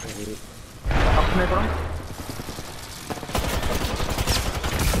 Apa naik korang?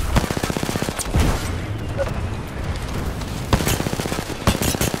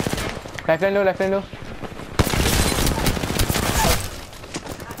 Lifeline low.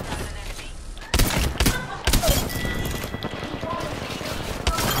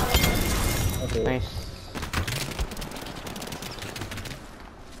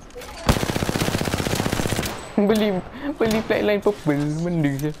 beli flatline purple.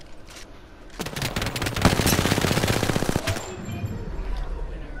 Benda je.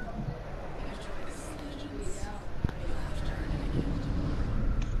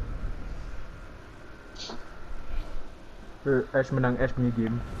 Ash menang Ash punya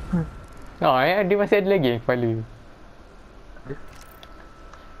game. Oh, dia masih ada lagi yang kepala.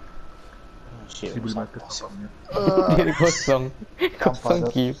 Shit, 1500 kosongnya. Dia ada kosong. Kosong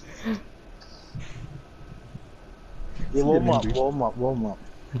Nampak kill. Dia warm up.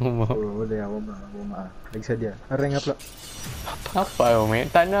 Oh, boleh lah, warm up. Lagi saja. Rank apa pula? Apa kau main?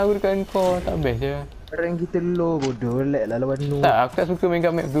 Tak nak aku dekat kau. Tak best je. Rank kita low bodoh. Lag lah lawan noob. Tak, aku tak suka main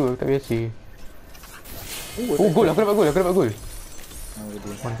kat map tu. Tak biasa. Oh, gol. Aku dapat gol.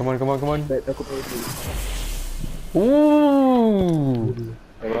 Come on. Baik, aku pergi. Ooh.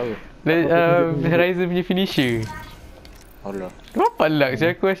 Berapa? Horizon punya finisher. Allah. Kenapa luck je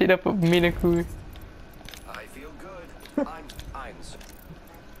aku asyik dapat main aku. I feel good. I'm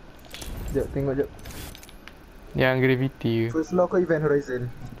Jom, tengok jom. Yang gravity ke. First law kau event Horizon.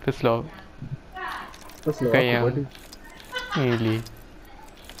 First love. First law Bukan aku yang- boleh. Really.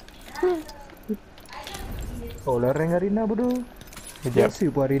 Oh lah rank arena bodoh. Sekejap. Biasa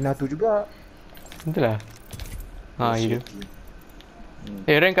pun arena tu juga. Betul lah. Ha, itu.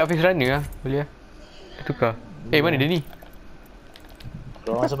 Rank kat face runner lah. Boleh lah. Tukar. Mana dia ni?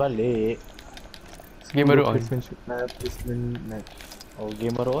 Korang masa balik. Game baru on. Placement map. Oh,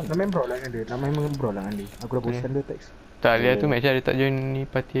 game baru on. Nak main brawl lah dengan dia. Nak main brawl lah dengan dia. Aku dah postkan dia teks. Tak, dia tu match dia tak join ni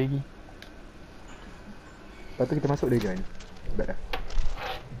party lagi. Lepas tu kita masuk dia join. Hebat dah.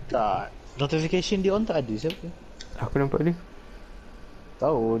 Tak. Notification dia on tak ada siapa? Aku nampak dia.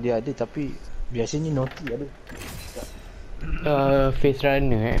 Tahu dia ada tapi biasanya noti ada. Face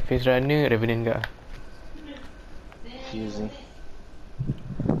runner Face runner Revenant ke? Using.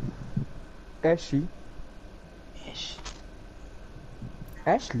 Ashley.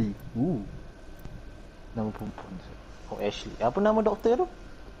 Ashley. Nama perempuan. Oh, Ashley. Apa nama doktor tu?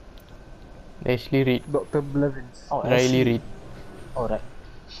 Ashley Reed. Dr. Blevins. Oh, Riley Reed. Oh, right.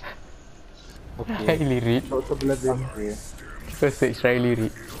 Okay. Riley Reed. Dr. Blevins. Okay. Kau search Riley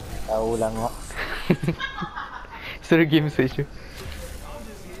Reed. Tahu lah ngok. Suruh game search tu.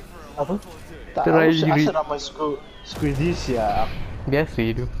 Apa? Tak, Tu Riley Reid. asal nama Squid this ya. Biasa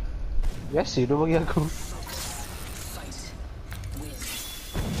tu. Biasa tu bagi aku.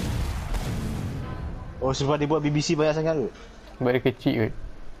 Oh, sebab dia buat BBC banyak sangat tu? Sebab dia kecil kot.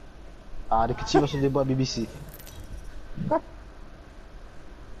 Dia kecil masa dia buat BBC.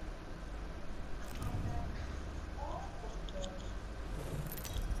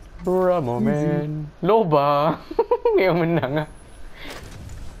 Bravo man. Loba. Yang menang lah.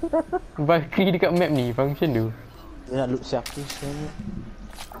 Valkyrie dekat map ni function tu. Dia nak loot siapa sebenarnya?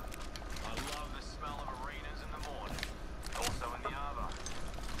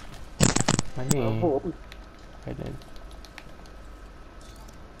 Mana? Oh, Ada.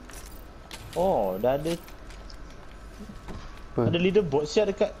 Oh, dah ada. Apa? Ada leaderboard siap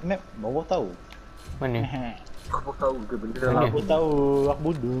dekat map. Baru tahu. Mana? aku tahu ke benda Mana? Aku tahu, aku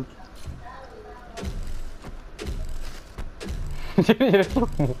bodoh. Macam mana dia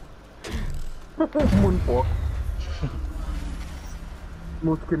Moonport.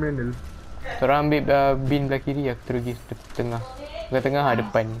 Most criminal. Korang ambil bin belah kiri, aku terus pergi tengah. Bukan tengah lah,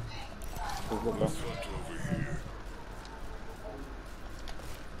 depan.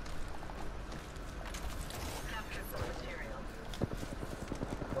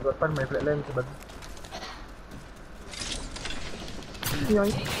 Depan main flatline sebab Heal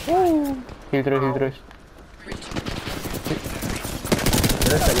terus.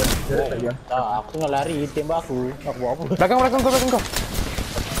 Aku tengah lari, tembak aku. Aku buat apa? Belakang kau.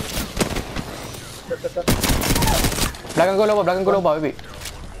 Belakang kau loba, baby.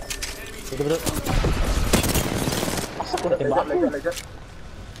 Betul. Asal kau nak tembak aku?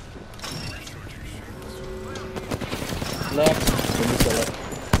 Lag. Jadi salah.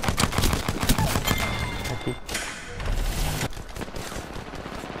 Mati.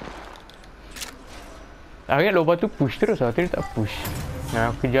 Aku ingat loba tu push terus lah, tadi tak push.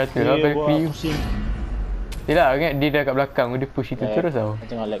 Nah, aku kejar tu lah, Valkyrie. pusing. Yelah, aku ingat dia dah kat belakang, dia push itu terus tau.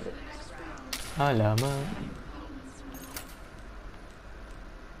 Tengah lag. Alamak.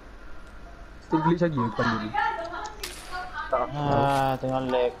 still glitch lagi depan dulu. Tengah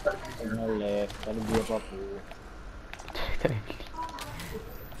lag. Tak ada buat apa-apa. Tak boleh.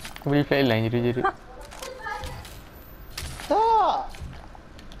 Aku beli flatline je. Tak.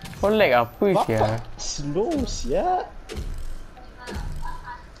 Kau lag apa sia? Bapak slow siap.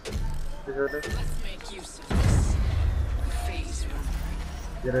 Let's make use of this. Phase one.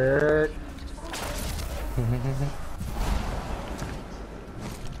 Jared.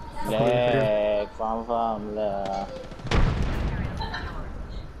 Lag, faham lah.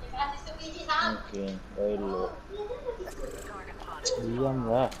 Okay, elok. Diam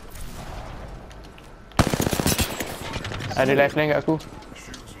lah. Ada lifeline kat aku.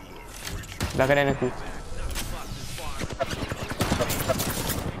 Belah kanan aku.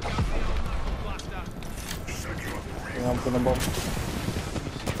 Dengan kena bom.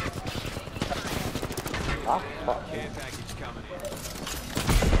 Apa?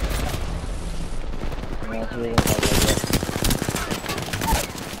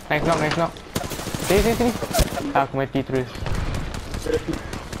 Nice knock. Sini. Aku mati terus.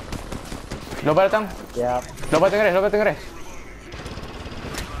 Loba datang. Siap. Loba tengah rest.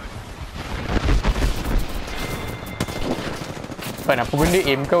 Fan, apa benda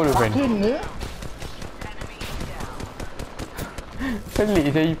aim kau tu, Fan?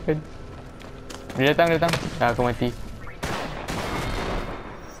 Pelik saya, Fan. Dia datang. Aku mati.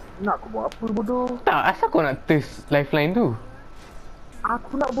 Nak aku buat apa bodoh? Tak, asal kau nak test lifeline tu?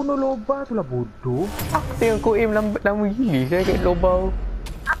 Aku nak bunuh Loba tu lah bodoh. Aku tengok kau aim lama gila saya kat Loba.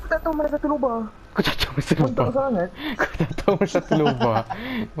 Aku tak tahu mana satu Loba. Kau tak tahu masa Bontot Loba. sangat. Kau tak tahu masa satu Loba.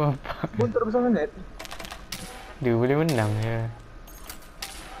 Bapak. Bontot besar sangat. Dia boleh menang ya.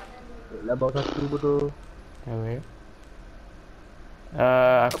 Lah bawa satu bodoh. Okay.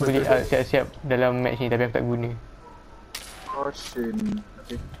 Aku beli siap-siap dalam match ni tapi aku tak guna. Caution.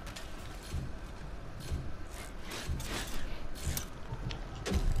 Okay.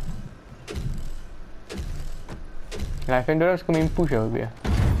 Lifeline diorang suka main push lah biar.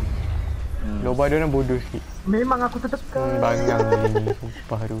 Loba diorang bodoh sikit. Memang aku tertekan. Bangang ni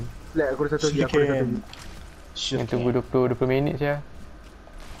sumpah tu. Lek aku ada satu lagi, aku ada satu lagi. Yang tunggu 20 minit je.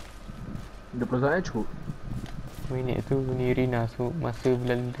 20 saat cukup. Minit tu ni Rina so masa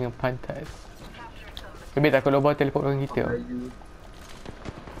berlalu dengan pantas. Lebih tak kalau Loba teleport orang kita.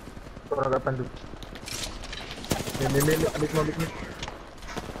 Orang kat depan tu. Ambil semua.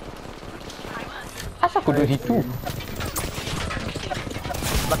 Asal aku duduk situ?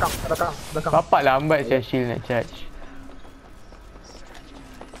 Belakang. Bapak lambat saya shield nak charge.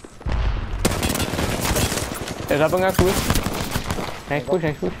 Tak siapa dengan aku. Nice push.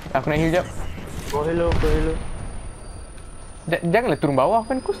 Aku nak heal jap. Go hello. Janganlah turun bawah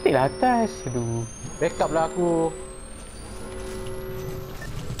kan kau stay lah atas. Aduh. Backup lah aku.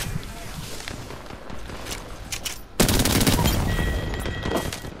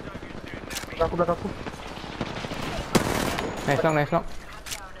 Belakang aku. Nice knock.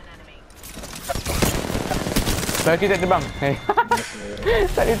 Lagi tak terbang.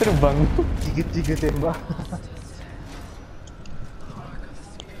 Tak boleh terbang. Tiga tembak.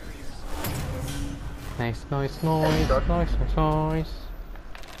 Nice.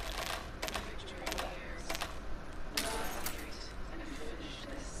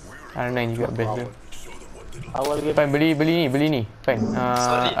 R9 juga best tu. Awal game. Fan beli ni. Fan.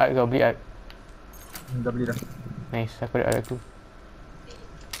 Kau beli art. Dah beli dah. Nice, aku ada art aku.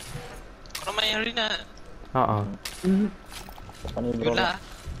 Kau main arena. Haa. Apa ni bro? Gula.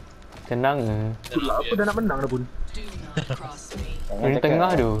 Tenang ke? Itulah aku dah nak menang dah pun. Do not cross me. Di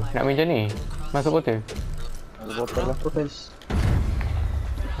tengah tu. Nak main macam ni. Masuk portal. Botol lah.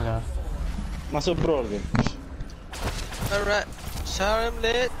 Alah. Masuk brawl ke? Alright. Sorry I'm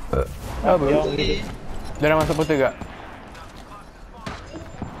late. Apa? Okay. Dia dah masuk portal tak?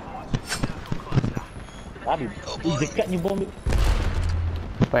 Habis. Dekat ni bom.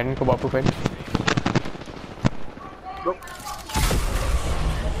 Fan, kau buat apa Fan?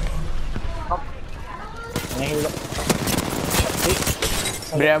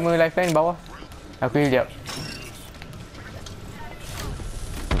 Beri armor lifeline bawah. Aku heal jap.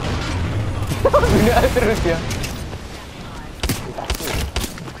 Guna terus ya.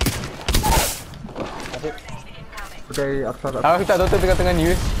 Pakai Aksar. Aku tak tahu tengah-tengah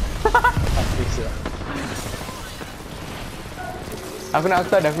ni. Aku nak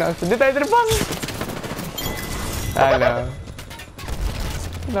Aksar. Dia tak terbang. Alah.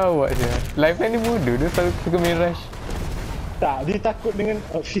 Lawak je. Lifeline ni bodoh. Dia selalu suka main rush. Tak, dia takut dengan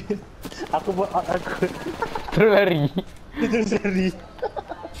outfit. Aku buat out aku. Terus lari. Dia terus lari.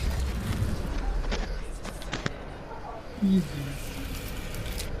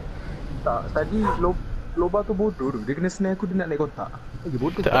 Tak, tadi Loba tu bodoh tu. Dia kena snare aku, dia nak naik kotak. Lagi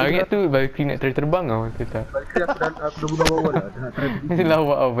bodoh. Tak, hari tu Valkyrie nak try terbang tau. Kita. Valkyrie aku dah bunuh bawah lah. Dia nak try pergi. Mesti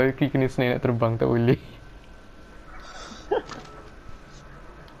lawak tau. Valkyrie kena snare nak terbang. Tak boleh.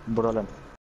 Beralan.